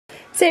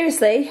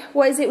Seriously,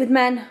 what is it with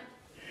men?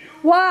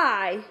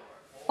 Why,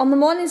 on the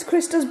mornings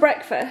Chris does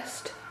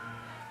breakfast,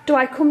 do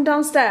I come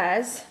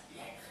downstairs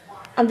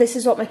and this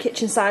is what my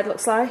kitchen side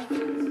looks like?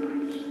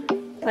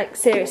 Like,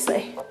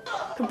 seriously.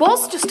 I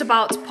was just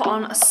about to put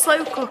on a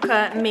slow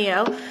cooker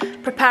meal,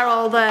 prepare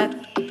all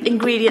the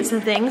ingredients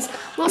and things.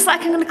 Looks like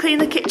I'm going to clean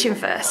the kitchen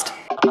first.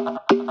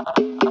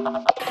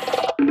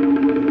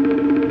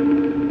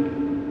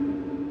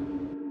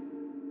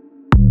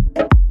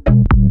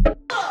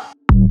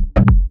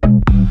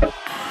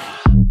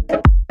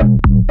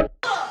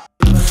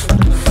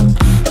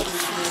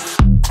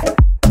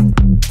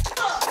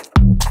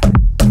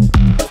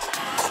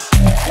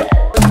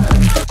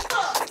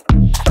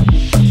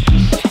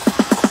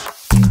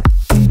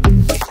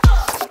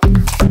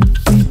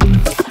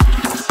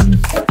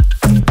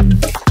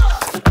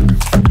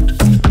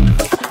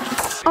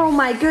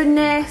 My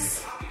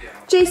goodness,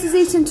 Jace has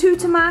eaten 2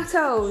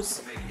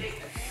 tomatoes.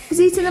 He's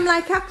eating them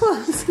like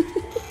apples.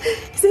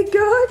 Is it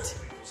good?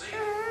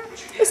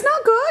 It's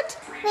not good.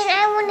 But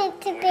I want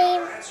it to be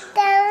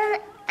down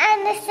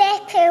and the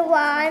second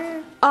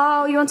one.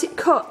 Oh, you want it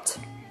cut?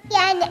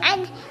 Yeah,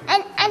 and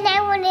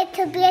I want it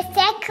to be a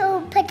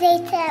second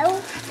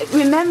potato.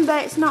 Remember,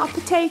 it's not a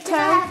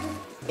potato.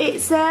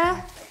 It's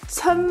a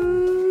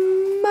tomato.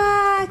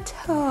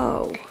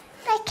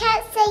 I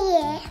can't say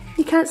it.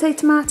 You can't say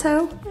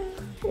tomato?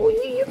 Well,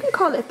 you can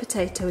call it a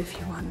potato if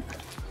you want.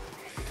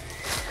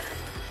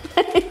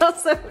 You're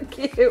so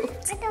cute.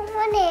 I don't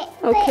want it.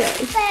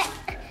 Okay. But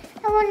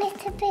I want it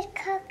to be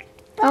cooked.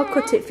 I'll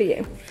cut it for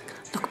you.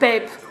 Look,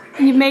 babe,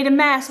 when you've made a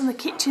mess on the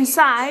kitchen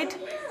side,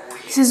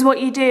 this is what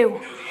you do.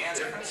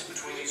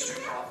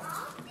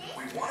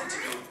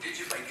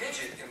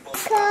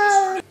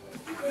 Go.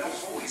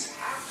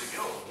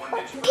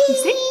 You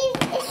see?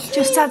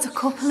 Just adds a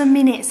couple of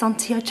minutes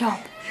onto your job.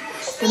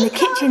 Then the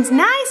kitchen's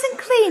nice and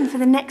clean for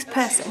the next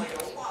person.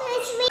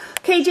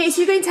 Okay, Jace,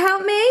 you going to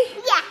help me?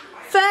 Yeah.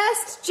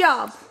 First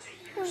job.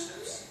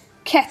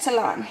 Kettle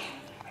on.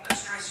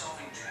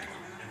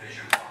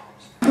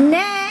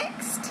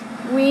 Next,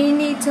 we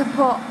need to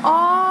put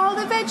all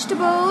the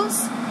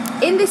vegetables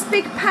in this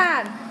big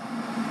pan,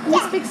 in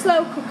this big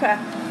slow cooker.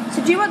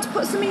 So do you want to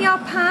put some in your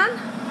pan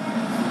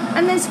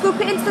and then scoop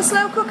it into the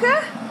slow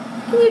cooker?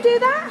 Can you do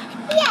that?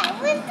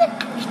 Yeah, with the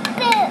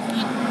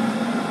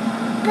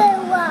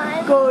good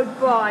one. Good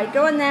boy.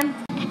 Go on then.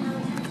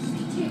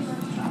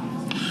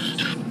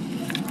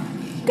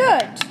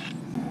 Good.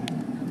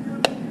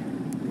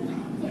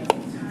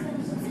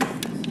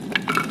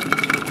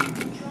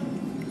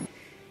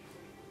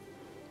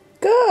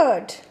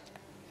 Good.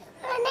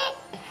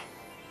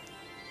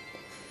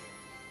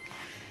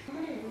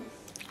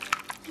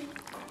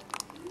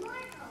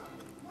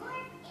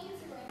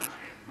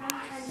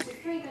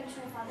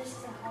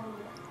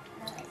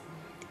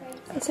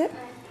 That's it.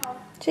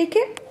 Shake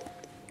it.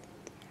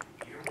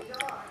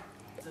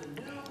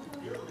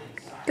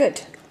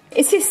 Good.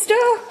 Is it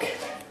stuck?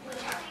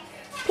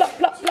 Plop,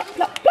 plop, plop,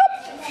 plop, plop.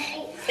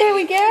 There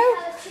we go.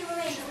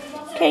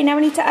 Okay, now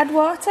we need to add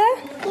water.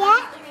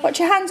 Yeah. Watch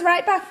your hands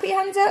right back. Put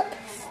your hands up.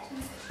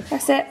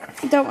 That's it.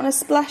 You don't want to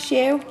splash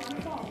you.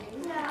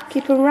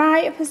 Keep them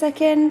right up a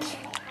second.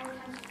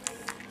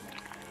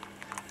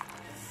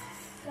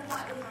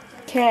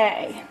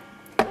 Okay.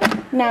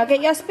 Now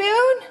get your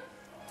spoon.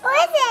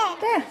 What is it?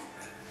 There.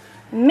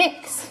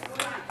 Mix.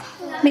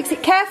 Mix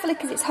it carefully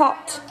because it's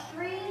hot.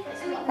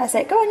 That's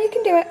it. Go on, you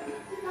can do it.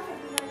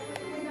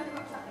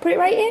 Put it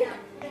right in.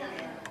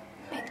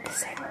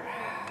 Mix it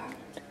around.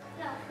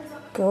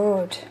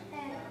 Good.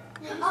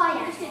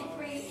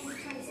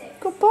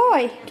 Good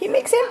boy. Keep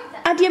mixing.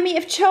 Add your meat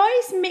of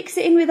choice. Mix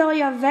it in with all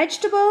your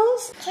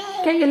vegetables.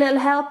 Get your little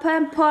helper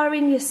and pour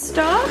in your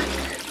stock.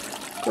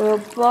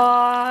 Good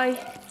boy.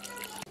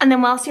 And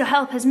then whilst your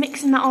helper's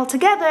mixing that all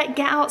together,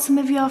 get out some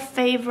of your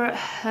favourite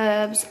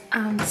herbs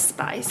and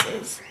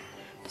spices.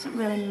 Doesn't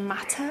really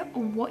matter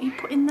what you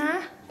put in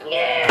there.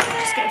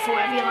 Just go for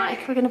whatever you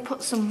like. We're going to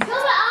put some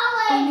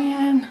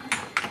onion,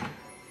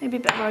 maybe a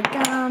bit of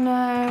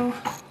oregano,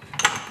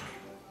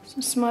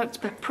 some smoked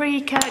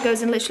paprika. It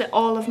goes in literally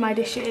all of my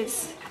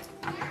dishes.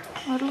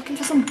 I'm looking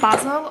for some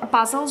basil.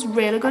 Basil's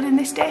really good in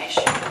this dish.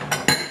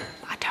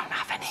 I don't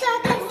have any.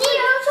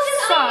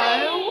 So,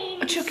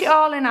 I'll chuck it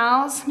all in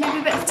ours, maybe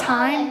a bit of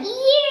thyme.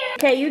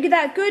 Okay, you give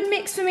that a good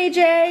mix for me,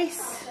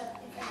 Jace.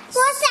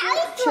 What's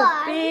that Such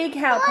a big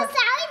helper. What's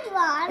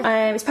that one?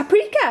 It's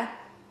paprika.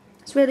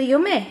 It's really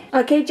yummy.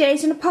 Okay,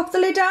 Jace, you gonna pop the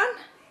lid on?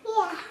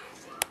 Yeah.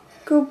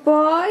 Good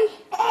boy.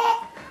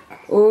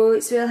 Oh,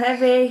 it's real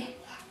heavy.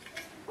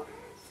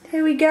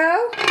 Here we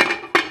go.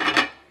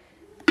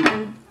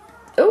 And,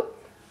 oh,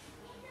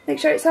 make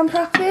sure it's on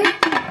properly.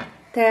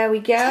 There we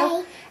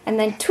go. Okay. And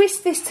then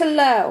twist this to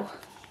low.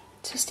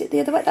 Twist it the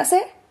other way. That's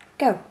it.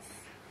 Go.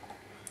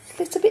 A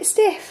little bit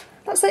stiff.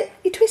 That's it.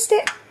 You twist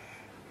it.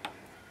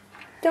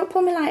 Don't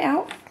pull my light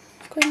out.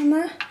 What's going on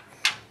there?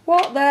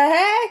 What the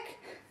heck?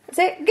 That's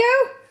it.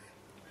 Go.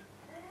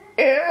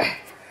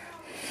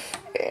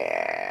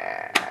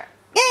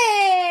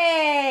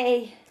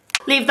 Yay!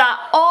 Leave that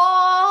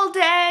all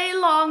day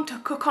long to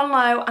cook on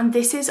low, and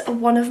this is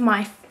one of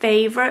my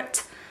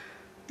favourite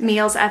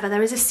meals ever.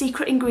 There is a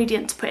secret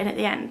ingredient to put in at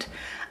the end,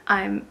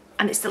 and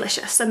it's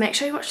delicious. So make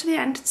sure you watch to the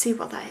end to see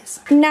what that is.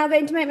 I'm now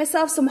going to make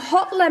myself some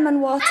hot lemon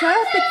water.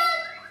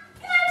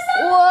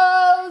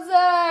 Whoa,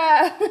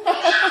 there!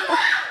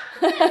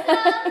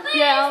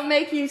 Yeah, I'll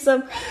make you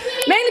some.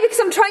 Mainly because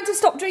I'm trying to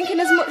stop drinking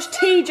as much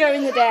tea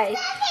during the day.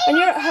 When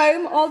you're at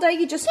home all day,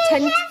 you just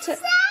tend to...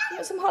 You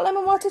want some hot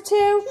lemon water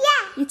too?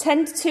 Yeah. You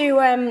tend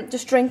to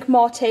just drink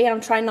more tea, and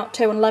I'm trying not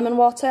to. And lemon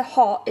water,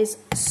 hot, is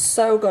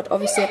so good.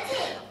 Obviously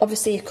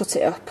you cut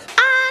it up.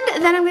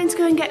 And then I'm going to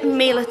go and get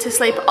Mila to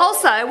sleep.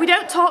 Also, we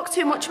don't talk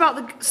too much about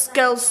the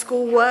girls'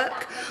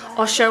 schoolwork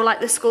or show like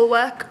the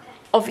schoolwork,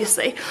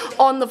 obviously,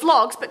 on the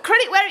vlogs, but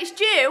credit where it's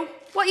due.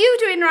 What are you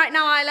doing right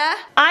now, Isla?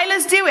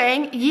 Isla's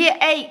doing year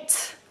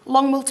 8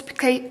 long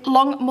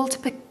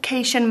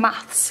multiplication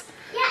maths.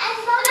 Yeah,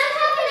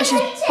 and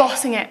she's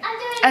bossing it.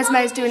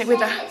 Esme's doing it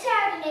with her.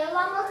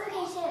 Long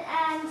multiplication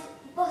and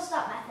bus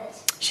stop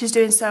methods. She's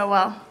doing so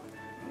well.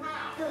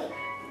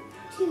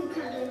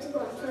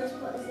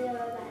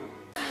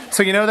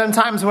 So you know them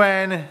times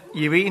when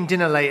you're eating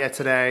dinner later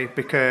today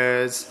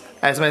because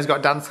Esme's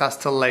got dance class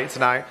till late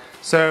tonight.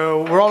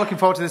 So we're all looking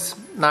forward to this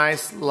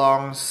nice,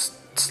 long,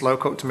 slow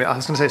cooked meal. I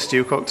was going to say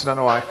stew cooked, I don't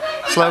know why.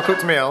 Slow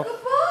cooked meal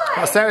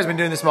that Sarah's been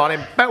doing this morning.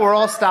 Bet we're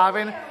all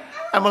starving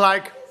and we're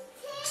like,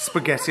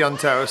 spaghetti on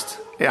toast.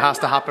 It has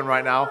to happen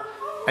right now.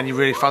 And you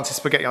really fancy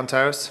spaghetti on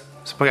toast?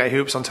 Spaghetti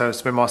hoops on toast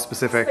to be more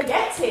specific.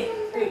 Spaghetti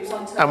hoops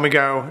on toast. And we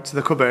go to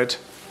the cupboard.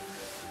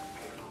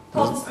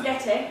 Pour the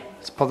spaghetti.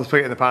 Let's put the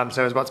spaghetti in the pan.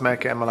 Sarah's about to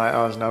make it and we're like,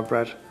 oh, there's no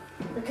bread.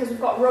 Because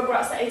we've got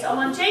rugrats that ate it. Oh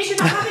man, Jason,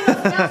 you're not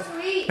having nothing else to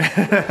eat.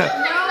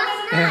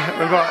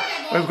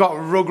 We've got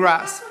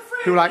rugrats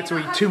who like to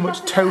eat too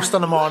much toast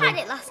on the morning. You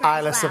had it last night.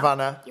 Isla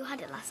Savannah. You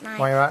had it last night.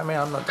 Why are you at me?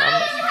 I'm not. I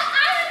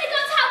only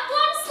got to have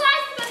one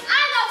slice, but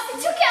I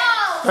obviously took it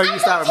all. Oh, you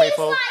start with me,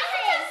 Paul.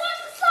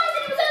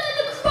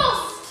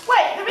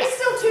 Wait, there is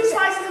still 2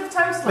 slices of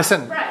toast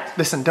left.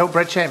 Listen, don't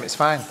bread shame, it's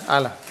fine.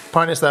 Isla.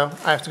 Point is though,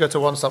 I have to go to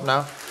One Stop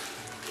now.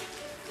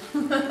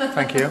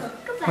 Thank you.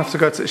 I have to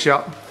go to the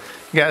shop,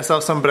 get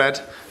ourselves some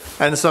bread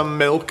and some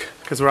milk,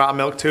 because we're out of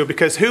milk too,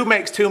 because who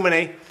makes too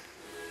many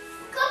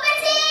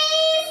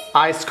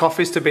iced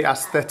coffees to be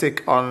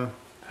aesthetic on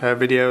her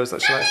videos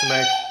that she likes to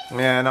make?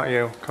 Yeah, not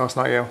you, of course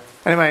not you.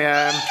 Anyway,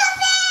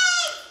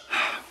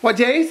 what,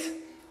 Jace?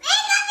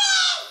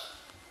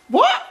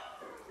 What?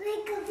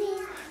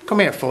 Come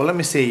here, fool. Let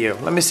me see you.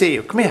 Let me see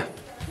you. Come here.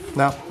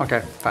 No?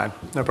 Okay, fine.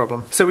 No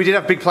problem. So we did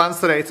have big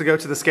plans today to go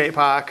to the skate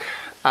park.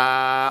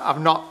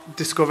 I've not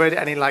discovered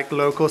any like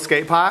local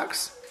skate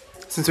parks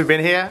since we've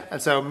been here.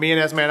 And so me and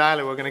Esme and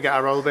Isla were going to get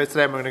our rollerblades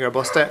today and we're going to go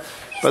bust it.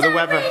 But the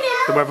weather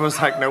was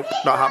like, nope,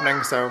 not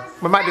happening. So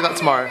we might do that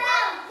tomorrow.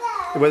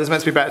 The weather's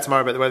meant to be better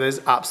tomorrow, but the weather is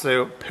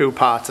absolute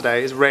poo-par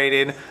today. It's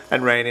raining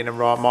and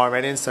more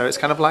raining. So it's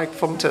kind of like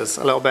funked us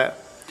a little bit.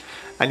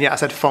 And yeah, I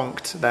said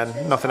funked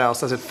then, nothing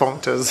else. I said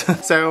funked us.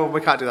 So we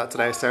can't do that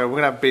today. So we're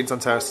going to have beans on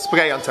toast,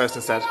 spaghetti on toast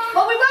instead.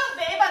 Well, we won't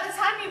be by the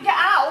time you get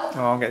out.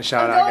 Oh, I'm getting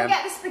shouted at again. Go and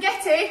get the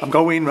spaghetti. I'm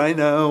going right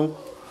now.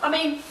 I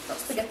mean, not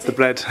spaghetti. The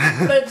bread.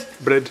 Bread.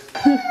 Bread.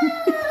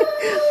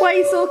 Why are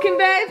you sulking,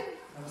 babe?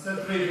 I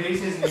said 3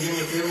 pieces and you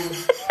give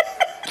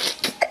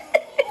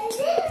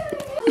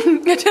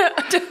me 2.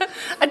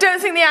 I don't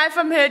think the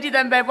iPhone heard you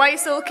then, babe. Why are you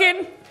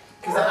sulking?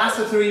 Because I asked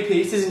for 3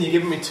 pieces and you're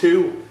giving me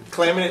 2.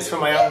 Claiming it's for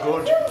my own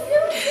good.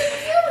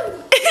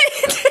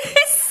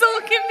 He's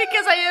sulking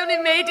because I only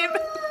made him 2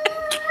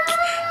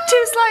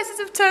 slices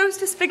of toast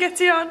with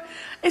spaghetti on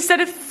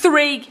instead of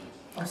 3. 3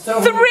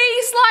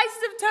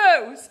 slices of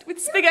toast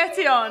with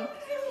spaghetti on.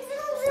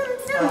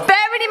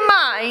 Bearing in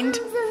mind,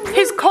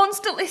 he's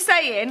constantly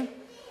saying,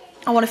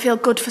 I want to feel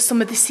good for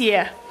some of this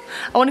year.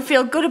 I want to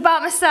feel good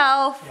about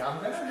myself. Yeah,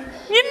 I'm gonna.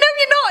 You know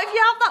you're not if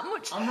you have that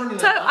much. I'm running.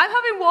 I'm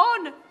having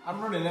 1. I'm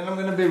running and I'm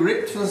going to be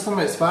ripped for some.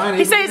 It's fine.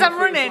 He says I'm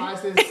running.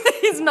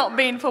 He's not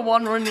been for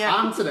 1 run yet.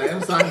 I'm starting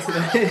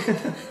today.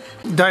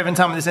 Don't even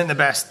tell me this isn't the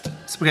best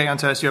spaghetti on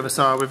toast you ever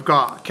saw. We've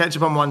got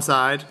ketchup on one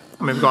side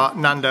and we've got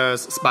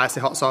Nando's spicy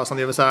hot sauce on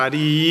the other side.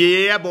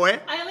 Yeah, boy.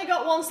 I only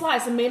got 1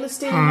 slice and Mila's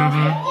stealing half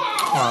of it.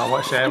 Oh,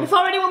 what a shame. And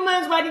before anyone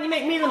moans, why didn't you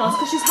make Mila one?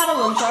 Because she's had a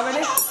lunch already.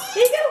 Here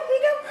you go, here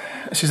you go.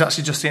 She's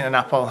actually just eaten an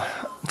apple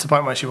to the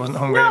point where she wasn't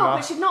hungry anymore. No,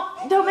 but she's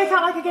not. Don't make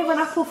out like I gave her an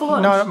apple for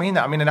lunch. No, I don't mean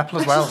that. I mean an apple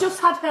as well. She's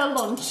just had her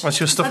lunch. Well,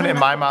 she was stuffing it in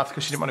my mouth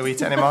because she didn't want to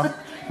eat it anymore.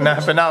 No,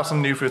 but now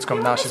some new food's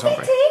come. Now she's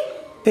hungry.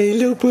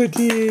 Hello,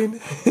 pudding.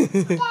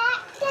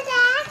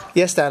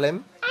 Yes,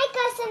 darling. I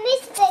got some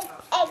Easter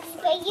eggs,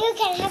 but you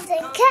can have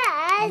them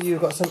cause. You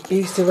got some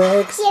Easter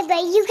eggs? Yeah,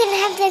 but you can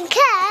have them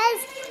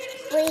cause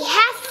we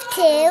have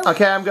to.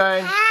 Okay, I'm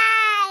going.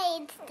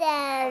 Hide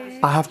them.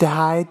 I have to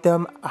hide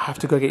them. I have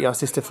to go get your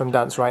sister from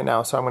dance right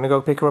now, so I'm going to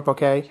go pick her up,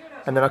 okay?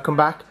 And then I'll come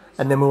back,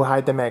 and then we'll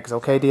hide them eggs,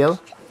 okay, deal?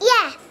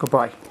 Yeah.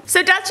 Goodbye.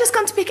 So Dad's just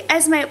gone to pick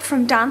Esme up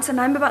from dance,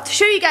 and I'm about to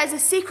show you guys the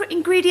secret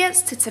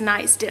ingredients to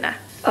tonight's dinner.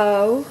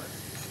 Oh,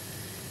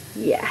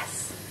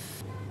 yes.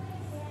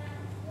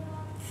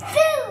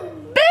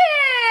 Boom.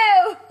 Boom!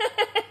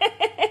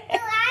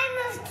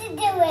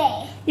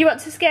 You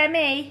want to scare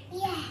me?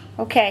 Yeah.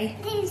 Okay.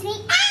 There's me.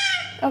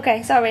 Ah!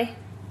 Okay, sorry.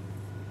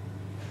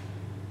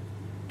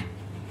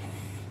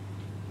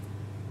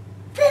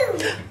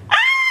 Boom.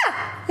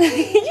 Ah!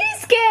 You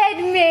scared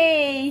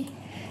me!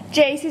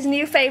 Jace's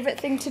new favourite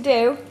thing to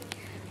do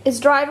is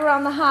drive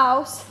around the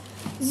house,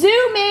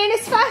 zoom in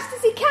as fast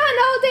as he can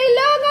all day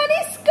long on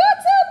his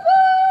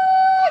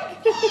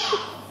scuttlebug!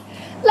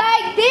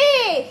 Like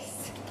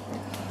this!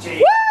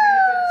 Jace,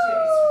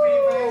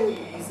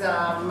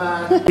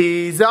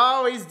 he's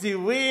always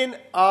doing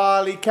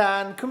all he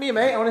can. Come here,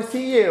 mate. I want to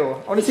see you.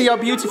 I want to see your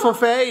beautiful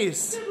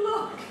face. Good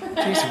luck.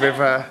 Jeez,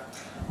 River.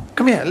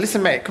 Come here.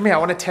 Listen, mate. Come here. I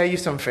want to tell you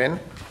something.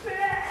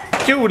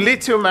 You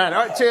little man.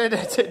 Oh, turn.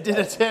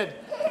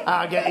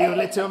 I'll get you,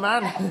 little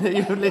man.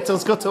 You little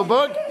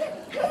scuttlebug.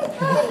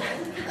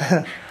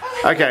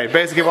 Okay,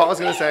 basically what I was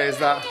going to say is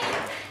that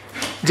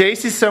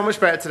Jace is so much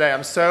better today.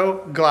 I'm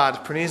so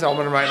glad. Prinny's on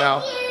one right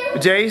now.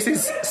 Jace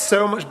is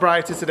so much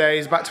brighter today.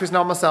 He's back to his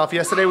normal self.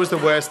 Yesterday was the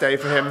worst day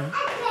for him,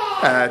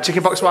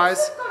 chickenpox wise.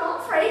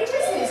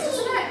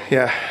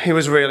 Yeah, he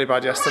was really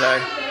bad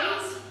yesterday.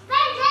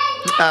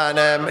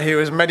 And he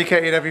was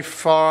medicated every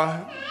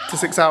 4 to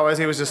 6 hours.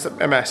 He was just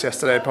a mess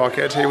yesterday, poor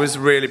kid. He was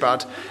really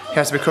bad. He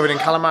has to be covered in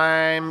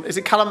calamine. Is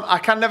it I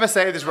can never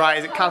say this right.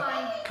 Is it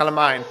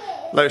calamine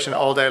lotion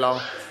all day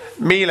long?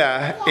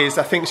 Mila is,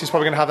 I think she's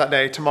probably going to have that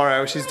day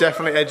tomorrow. She's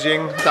definitely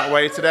edging that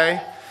way today.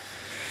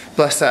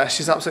 Bless her,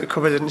 she's absolutely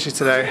covered, isn't she,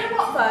 today? You know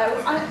what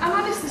though, I'm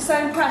honestly so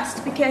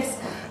impressed because,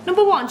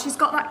 number one, she's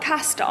got that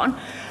cast on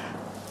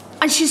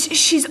and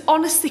she's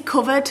honestly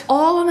covered.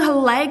 All on her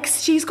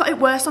legs, she's got it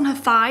worse on her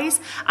thighs,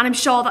 and I'm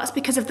sure that's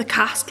because of the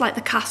cast, like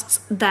the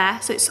cast's there,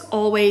 so it's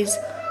always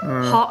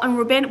hot and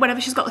rubbing.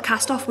 Whenever she's got the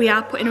cast off, we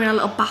are putting her in a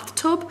little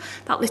bathtub,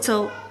 that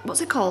little,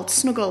 what's it called?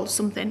 Snuggle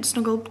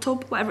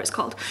tub, whatever it's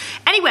called.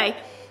 Anyway,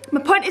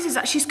 my point is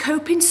that she's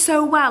coping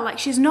so well, like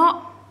she's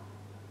not,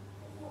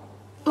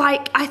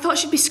 like, I thought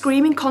she'd be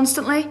screaming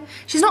constantly.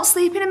 She's not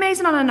sleeping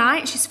amazing on a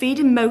night. She's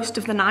feeding most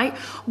of the night,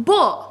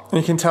 but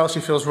you can tell she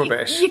feels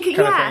rubbish,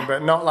 kind of thing,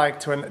 but not like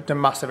to a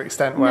massive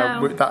extent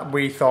where that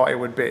we thought it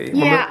would be.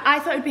 Yeah, I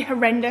thought it'd be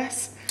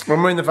horrendous. When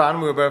we were in the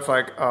van, we were both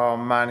like, oh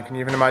man, can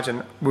you even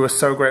imagine? We were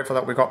so grateful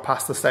that we got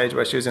past the stage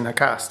where she was in her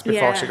cast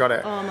before she got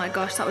it. Oh my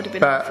gosh, that would have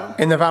been awful.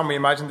 In the van, we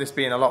imagined this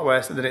being a lot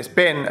worse than it's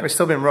been. It's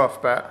still been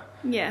rough, but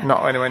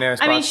not anywhere near as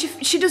bad. I mean,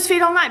 she does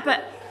feed all night,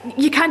 but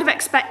you kind of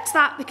expect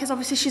that because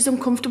obviously she's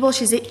uncomfortable,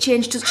 she's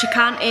itching, she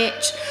can't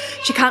itch,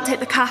 she can't take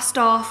the cast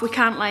off, we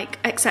can't, like,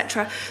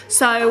 etc.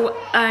 So,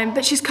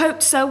 but she's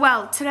coped so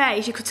well. Today,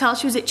 you could tell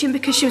she was itching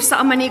because she was sat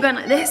on my knee going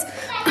like this.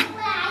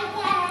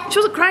 She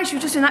wasn't crying, she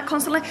was just doing that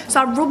constantly. So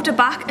I rubbed her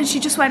back and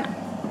she just went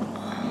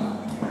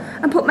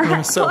and put my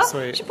head, so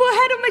sweet. She put her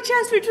head on my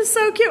chest, which was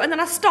so cute, and then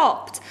I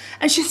stopped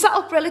and she sat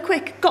up really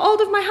quick, got hold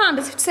of my hand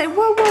as if to say,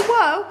 whoa, whoa,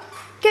 whoa.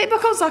 Get it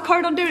back on, so I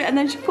carried on doing it, and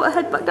then she put her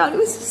head back down. It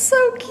was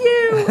so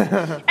cute.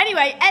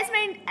 Anyway,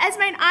 Esme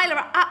and Isla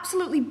are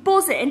absolutely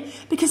buzzing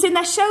because in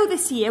their show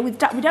this year, we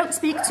don't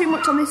speak too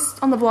much on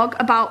the vlog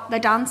about their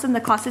dance and the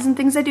classes and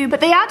things they do,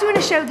 but they are doing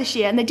a show this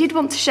year, and they did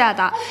want to share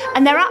that,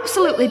 and they're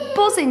absolutely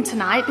buzzing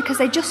tonight because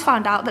they just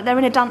found out that they're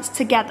in a dance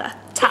together.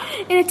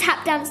 In a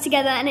tap dance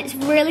together, and it's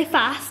really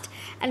fast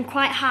and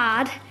quite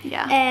hard.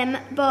 Yeah.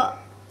 And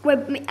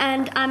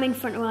I'm in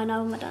front row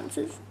now with my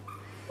dancers.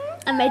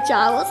 And my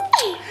Charles.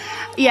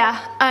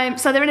 Yeah,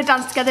 so they're in a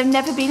dance together. They've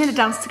never been in a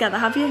dance together,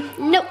 have you?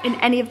 Nope. In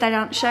any of their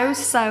dance shows,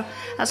 so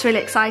that's really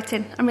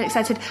exciting. I'm really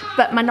excited,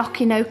 but my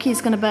gnocchi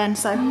is going to burn,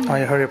 so. Oh,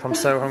 yeah, hurry up, I'm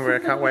so hungry, I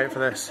can't wait for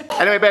this.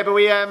 Anyway, babe, are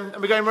we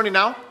going running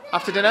now,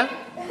 after dinner?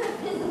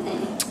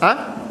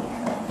 Huh?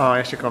 Oh,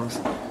 here she comes.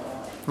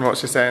 And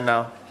what's she saying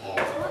now?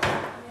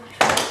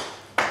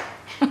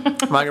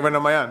 Am I going to run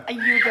on my own? Are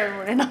you going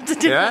running after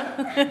dinner?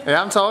 Yeah?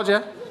 Yeah, I'm told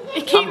you.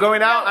 I'm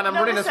going out and I'm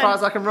running as far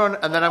as I can run,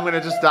 and then I'm going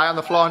to just die on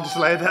the floor and just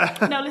lay there.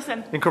 No,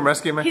 listen. You can come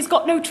rescue me. He's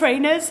got no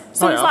trainers,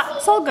 so he's like,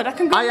 it's all good, I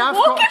can go in my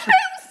walking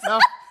boots. No.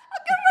 I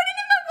can run in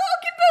my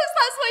walking boots.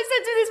 That's what I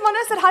said to this man.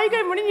 I said, how are you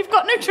going running? You've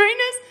got no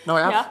trainers. No, I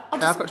have. Yeah,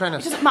 I've got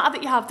trainers. It doesn't matter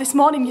that you have. This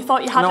morning you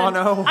thought you hadn't. No, I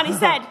know. And he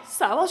said,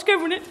 so I'll just go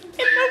running in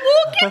my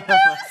walking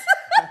boots.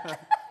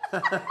 We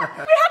had an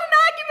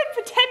argument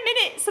for 10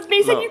 minutes of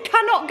me saying you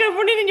cannot go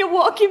running in your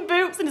walking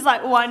boots, and he's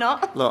like, well, why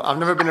not? Look, I've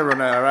never been a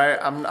runner, alright?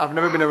 I've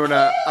never been a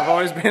runner. I've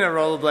always been a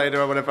rollerblader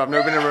or whatever. I've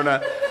never been a runner.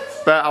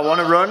 But I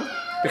want to run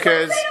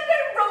because I'm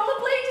going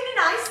rollerblading in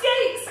ice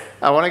skates.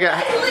 I want to get.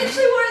 That's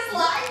literally what it's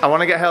like. I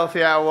want to get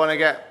healthier. I want to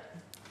get,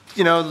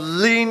 you know,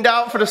 leaned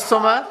out for the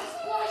summer.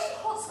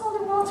 Hot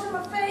scalding water in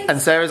my face.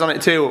 And Sarah's on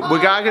it too.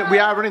 We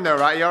are running though,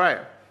 right? You alright?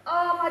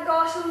 Oh my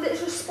gosh, I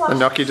literally splashed. The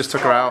gnocchi just took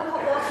her out.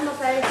 Hot water in my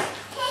face.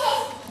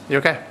 You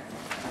okay?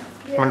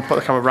 Yeah. I'm going to put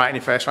the camera right in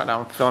your face right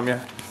now and film you.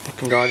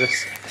 Looking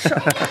gorgeous.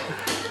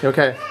 You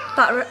okay?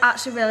 That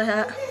actually really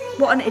hurt.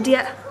 What an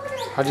idiot.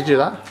 How'd you do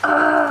that?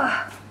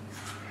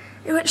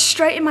 It went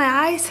straight in my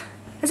eyes.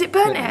 Has it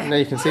burnt it? No,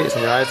 you can see it's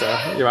in your eyes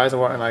though. Your eyes are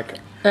watering like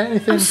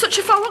anything. I'm such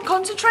a fan, I wasn't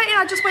concentrating.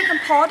 I just went and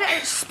poured it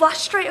and it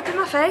splashed straight up in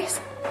my face.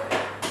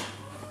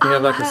 You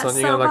have like a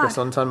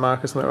suntan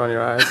mark or something around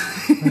your eyes.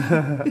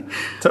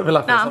 Don't be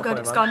laughing. No, I'm good.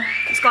 It's gone.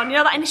 It's gone. You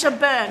know that initial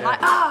burn? Like,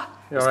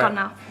 it's gone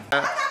now.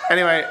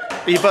 Anyway,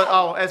 we've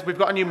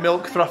got a new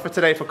milk frother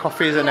today for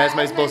coffees and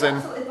Esme's buzzing.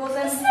 This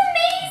is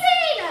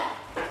amazing!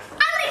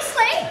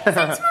 Honestly, since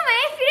Mummy,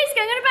 a few days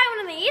ago, I'm going to buy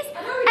one of these.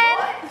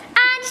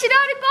 And she'd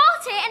already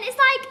bought it, and it's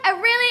like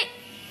a really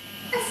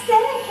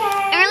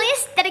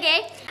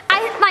aesthetic.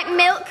 I like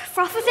milk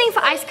frother thing for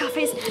iced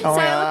coffees. So it looks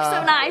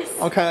so nice.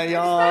 Okay,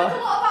 yeah. There's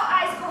a lot about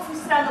iced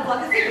coffees today on the vlog.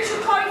 I think we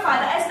should clarify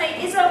that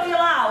Esme is only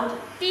allowed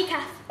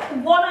Decaf.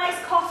 one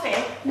iced coffee,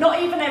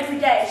 not even every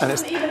day. She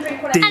doesn't even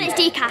drink one. And it's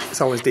decaf.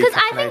 It's always Because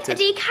I think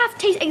decaffeinated. decaf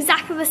tastes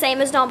exactly the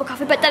same as normal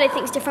coffee, but Daddy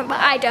thinks different, but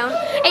I don't.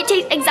 It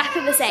tastes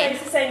exactly the same.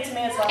 It's the same to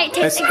me as well. It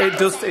tastes exactly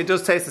the same. It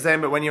does taste the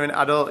same, but when you're an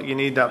adult, you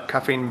need that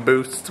caffeine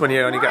boost when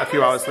you only get a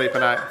few hours sleep a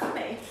night.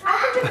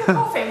 I can drink a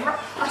coffee,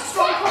 a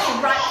strong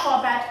coffee right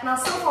before bed, and I'll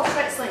still fall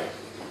straight to sleep.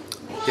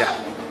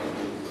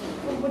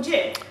 Yeah. Would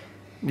you?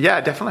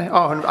 Yeah, definitely.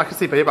 Oh, I could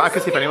sleep here, but I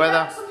could sleep anywhere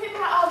though. Some people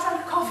are like, oh, I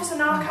drank a coffee, so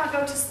now I can't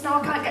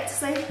get to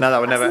sleep. No, that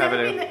would never That's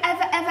ever do.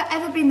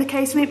 Ever been the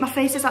case for me. My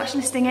face is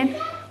actually stinging.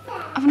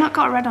 I've not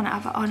got a red on it,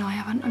 have I? Oh no, I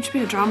haven't. I'm just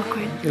being a drama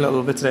queen. You look a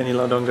little bit today and you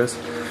little dungers.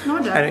 No,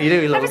 I don't. You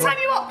do, you look Every time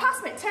you walk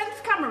past me, turn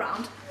the camera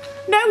around.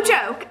 No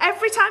joke,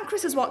 every time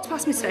Chris has walked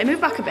past me today, move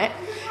back a bit,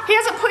 he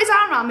hasn't put his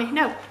arm around me,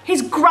 no.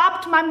 He's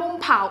grabbed my mum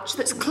pouch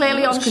that's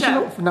clearly on show. You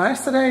look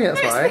nice today,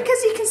 that's why. It's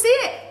because you can see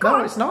it. Go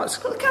on. It's not.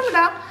 Put the camera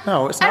down.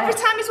 No, it's not. Every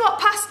time he's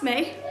walked past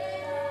me.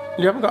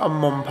 You haven't got a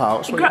mum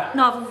pouch.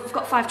 No, I've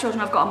got 5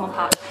 children, I've got a mum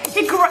pouch.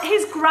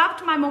 He's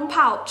grabbed my mum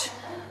pouch.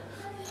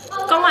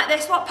 Gone like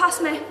this, walked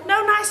past me.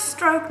 No nice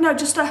stroke, no,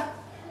 just a...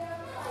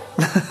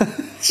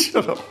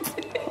 Shut up.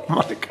 Oh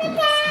my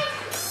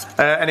goodness.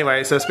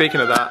 Anyway, so speaking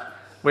of that,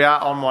 we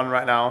are on one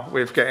right now.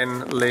 We're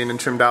getting lean and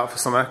trimmed out for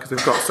summer because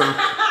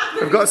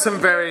we've got some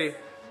very,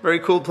 very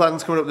cool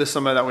plans coming up this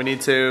summer that we need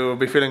to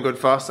be feeling good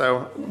for.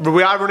 So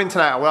we are running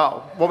tonight.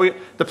 Well,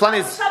 the plan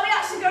is. Shall we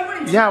actually go running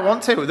tonight? Yeah, I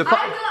want to. I will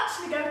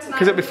actually go tonight.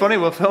 Because it'd be funny.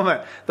 We'll film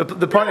it. The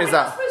point is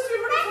that. We're not supposed to be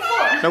running for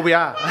fun. No, we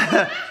are.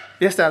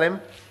 Yes, darling.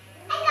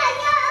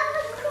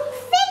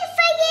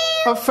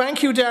 Oh,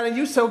 thank you, darling.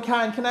 You're so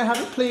kind. Can I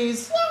have it,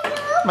 please?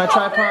 My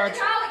tripod.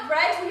 Garlic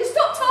bread. Will you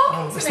stop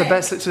talking to me?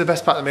 It's literally the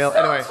best part of the meal.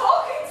 Anyway,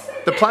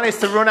 the plan is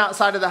to run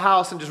outside of the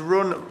house and just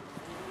run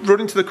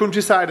into the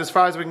countryside as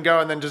far as we can go,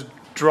 and then just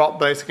drop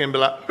basically and be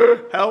like,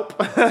 help.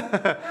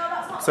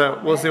 So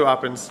we'll see what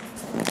happens.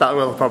 That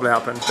will probably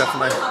happen,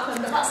 definitely.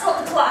 That's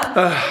not the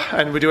plan.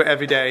 And we do it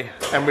every day,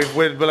 and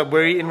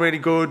we're eating really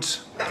good.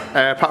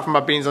 Apart from my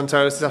beans on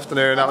toast this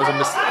afternoon, I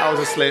was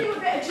asleep. You a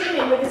bit of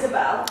gymming with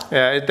Isabel.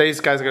 Yeah,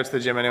 these guys go to the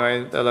gym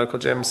anyway, their local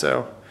gym.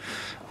 So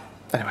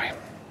anyway,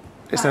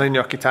 it's nearly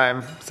gnocchi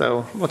time,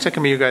 so we'll check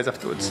in with you guys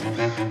afterwards.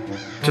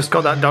 Just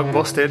got that dog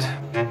busted.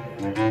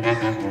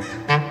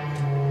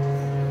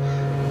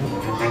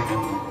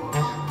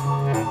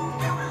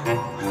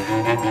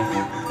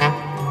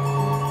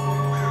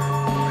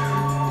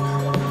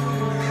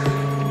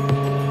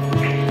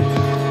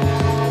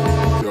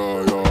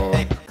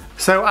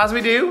 So as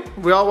we do,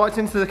 we all walked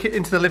into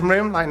the living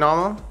room like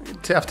normal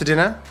after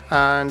dinner,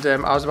 and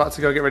I was about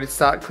to go get ready to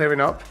start clearing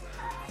up.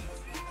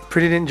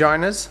 Prinny didn't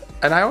join us,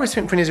 and I always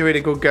think Prinny's a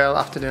really good girl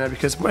after dinner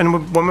because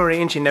when we're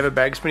eating, she never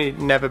begs. Prinny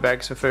never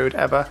begs for food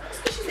ever.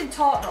 She's been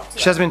taught not to.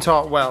 She has been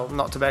taught well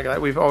not to beg. Like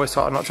we've always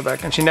taught her not to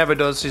beg, and she never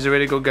does. She's a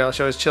really good girl.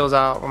 She always chills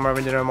out when we're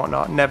having dinner and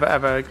whatnot. Never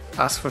ever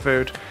asks for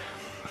food.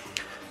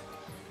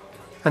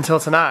 Until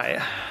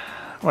tonight,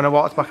 when I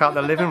walked back out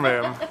the living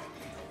room,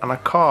 and I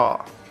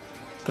caught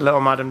the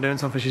little madam doing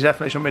something she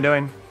definitely shouldn't be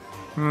doing.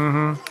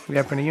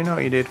 Yeah, Prinny, you know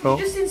what you did, Paul.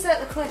 Just insert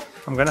the clip.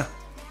 I'm gonna.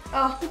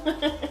 Oh.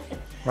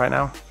 Right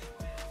now.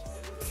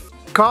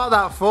 Caught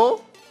that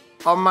full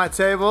on my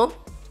table.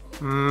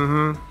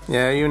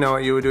 Yeah, you know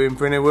what you were doing,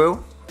 Prinny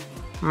Woo.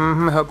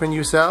 Helping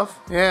yourself.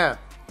 Yeah.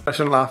 I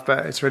shouldn't laugh,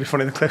 but it's really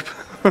funny, the clip.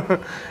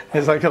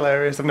 It's like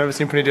hilarious. I've never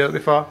seen Prinny do that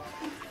before.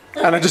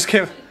 And I just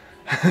came...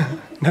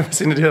 Never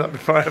seen her do that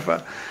before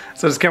ever.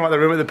 So I just came out of the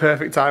room at the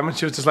perfect time and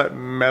she was just like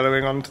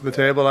mellowing onto the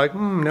table like,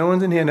 no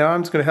one's in here now,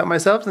 I'm just going to help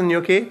myself, then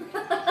gnocchi.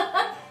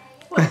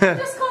 What did you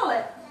just call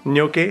it?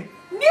 Gnocchi.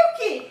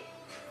 Gnocchi.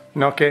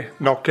 Gnocchi.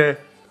 Gnocchi.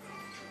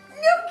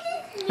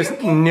 Gnocchi. It's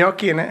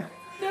gnocchi, innit?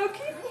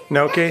 Gnocchi.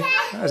 Gnocchi?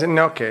 Is it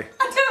gnocchi? I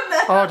don't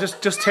know. Oh,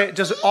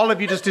 just all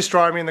of you just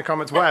destroy me in the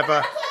comments,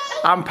 whatever.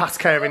 I'm past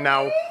caring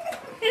now.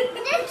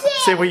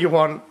 Say what you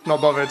want, not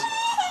bothered.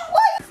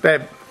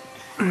 Babe.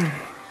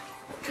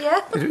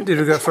 Yeah? Did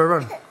we go for a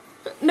run?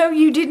 No,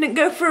 you didn't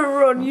go for a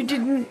run. You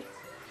didn't.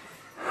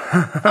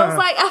 I was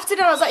like, after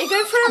dinner, I was like, you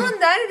going for a run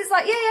then? And it's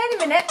like, yeah, in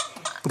a minute.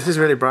 This is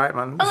really bright,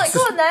 man. I'm like,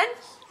 go on then.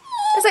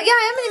 I was like, yeah,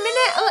 I am in a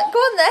minute. I'm like, go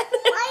on then.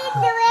 What are you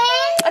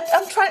doing?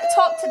 I'm trying to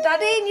talk to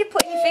Daddy and you're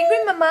putting your finger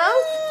in my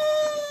mouth.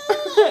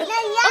 I'm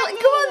like,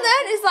 go on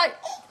then. He's like,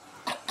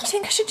 do you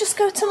think I should just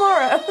go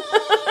tomorrow?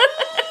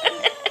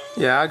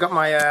 Yeah, I got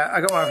my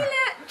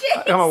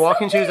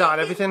walking shoes out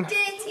and everything.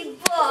 Dirty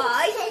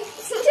boy.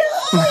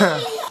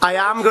 I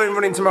am going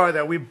running tomorrow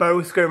though. We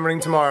both going running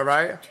tomorrow,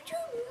 right?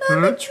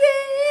 Mama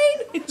train.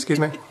 Excuse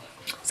me.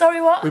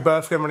 Sorry, what? We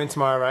both going running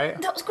tomorrow, right?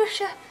 Don't squish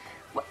her.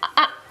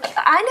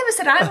 I never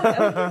said I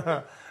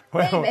would.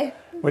 Well, maybe.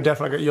 We're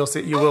definitely.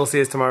 You will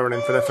see us tomorrow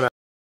running for definite.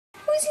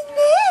 Who's in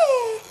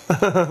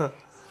there?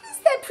 Who's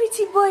that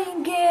pretty boy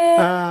and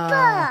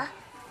girl?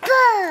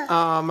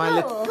 Oh,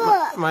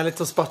 my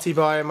little spotty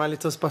boy and my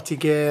little spotty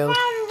girl.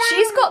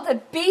 She's got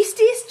the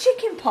beastiest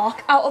chicken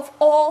pox out of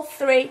all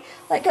three.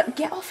 Like,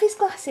 get off his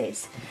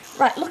glasses.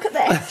 Right, look at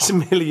this.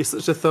 Millie, you're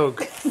such a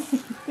thug.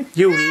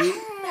 You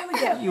There we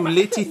go. You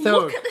litty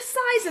thug. Look at the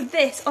size of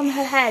this on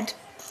her head.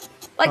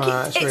 Like,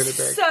 it's really big.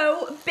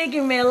 so big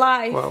in real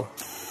life. Whoa.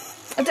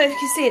 I don't know if you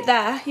can see it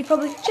there. You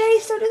probably...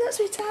 Jace, don't do that,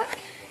 sweetheart.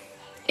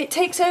 It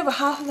takes over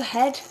half of the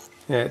head.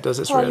 Yeah, it does.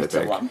 It's Poor really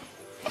little big. one.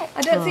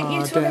 I don't think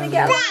you two are going to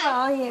get along,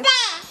 are you?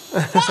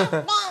 Let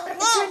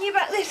me turn you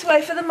back this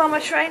way for the mama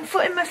train.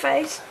 Foot in my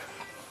face.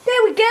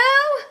 There we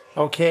go.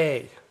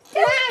 Okay.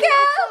 There we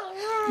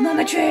go.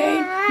 Mama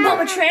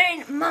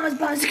train, mama's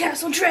bouncy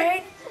castle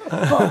train.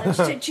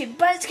 Bouncy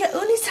castle.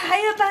 Only it's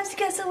higher bouncy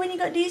castle when you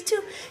got these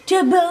two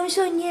bones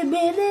on your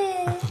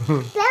belly.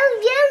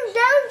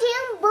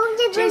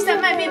 Jeez,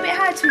 that might be a bit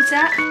hard,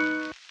 sweetheart.